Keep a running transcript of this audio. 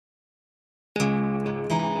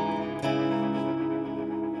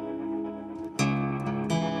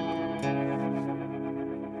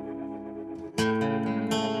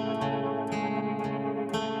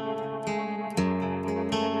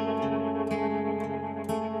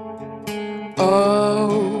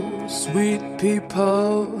Oh, sweet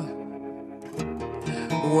people,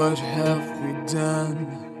 what have we done?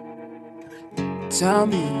 Tell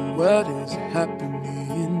me what is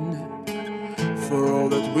happening. For all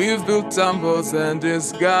that we've built temples and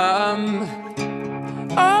is gone.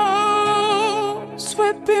 Oh,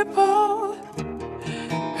 sweet people,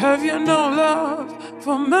 have you no love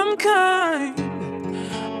for mankind?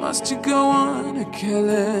 Must you go on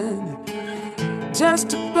killing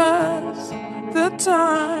just to pass the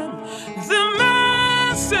time? The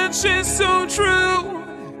message is so true.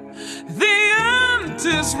 The end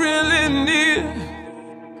is really near.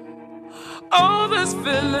 All these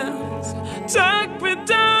feelings take me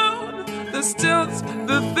down. There's still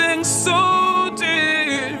the things so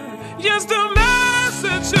dear. Yes, the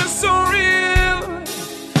message is so real.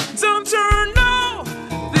 Don't turn off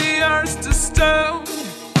the earth to stone.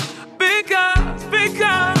 Because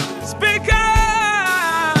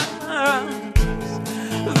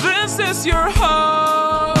this is your home.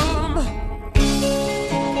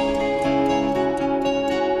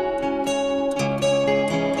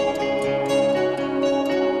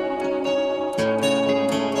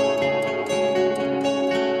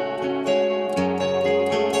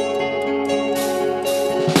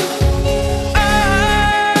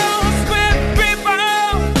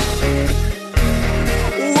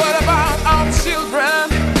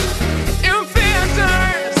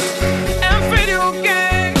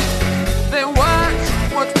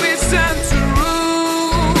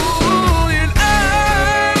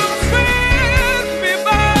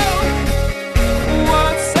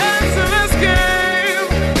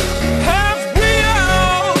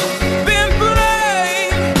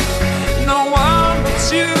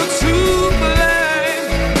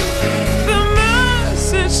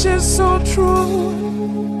 So true,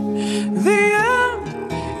 the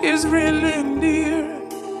end is really near.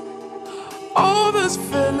 All these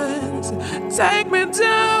feelings take me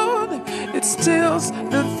down. It steals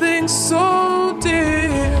the things so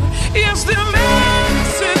dear. Yes, the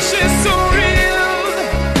message is so real.